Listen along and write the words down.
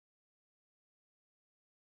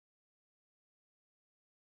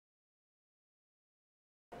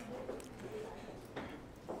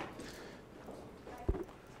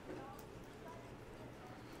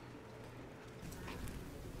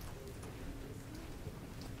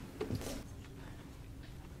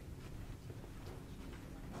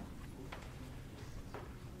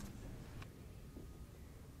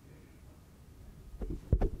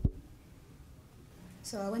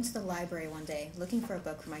So I went to the library one day looking for a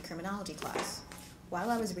book for my criminology class.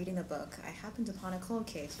 While I was reading the book, I happened upon a cold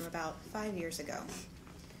case from about 5 years ago.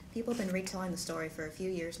 People have been retelling the story for a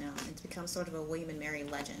few years now, and it's become sort of a William and Mary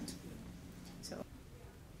legend.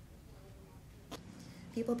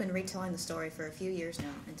 People have been retelling the story for a few years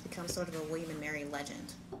now, and it's become sort of a William and Mary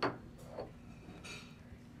legend.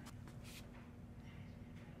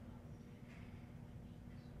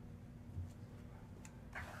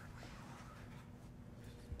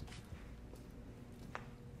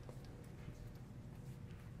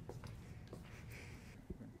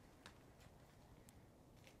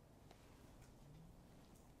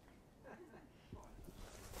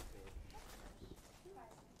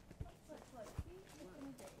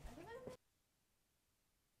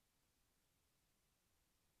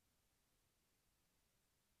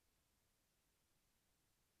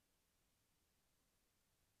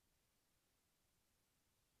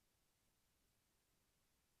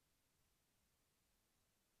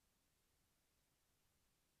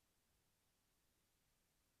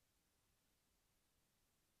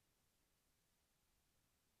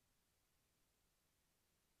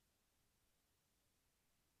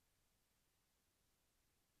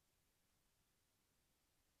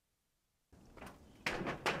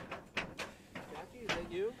 Is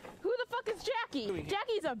that you? Who the fuck is Jackie?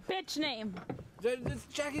 Jackie's a bitch name.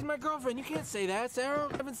 Jackie's my girlfriend. You can't say that, Sarah.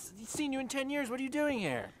 I haven't seen you in 10 years. What are you doing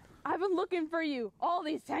here? I've been looking for you all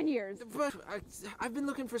these 10 years. But I've been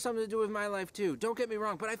looking for something to do with my life, too. Don't get me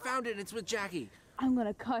wrong, but I found it, and it's with Jackie. I'm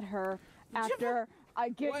gonna cut her after I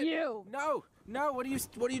get what? you. No. What are you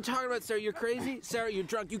talking about, Sarah? You're crazy? Sarah, you're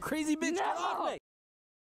drunk. You crazy bitch. No. Get off me.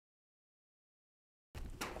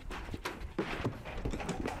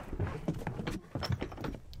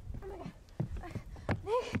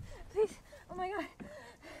 Please, oh my God.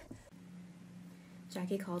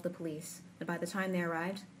 Jackie called the police, but by the time they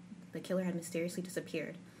arrived, the killer had mysteriously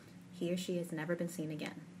disappeared. He or she has never been seen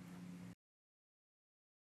again.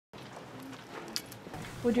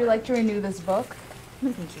 Would you like to renew this book?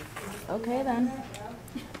 No, thank you. Okay then.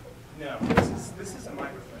 No, this is a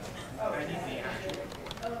microphone. I need the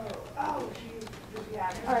actual.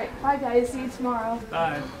 Alright, bye guys, see you tomorrow.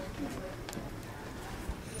 Bye.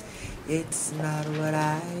 It's not what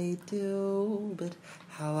I do, but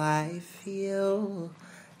how I feel.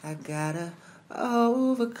 I gotta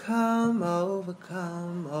overcome,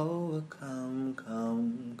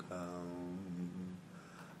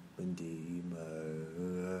 when demons.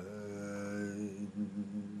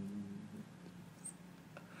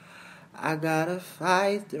 I gotta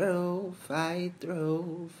fight through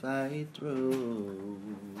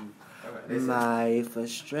my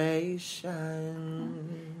frustrations.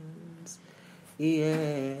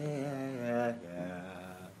 Yeah.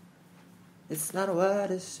 It's not what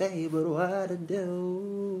to say, but what to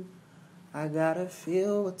do. I gotta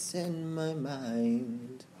feel what's in my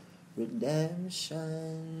mind. Redemption,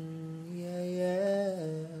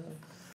 yeah.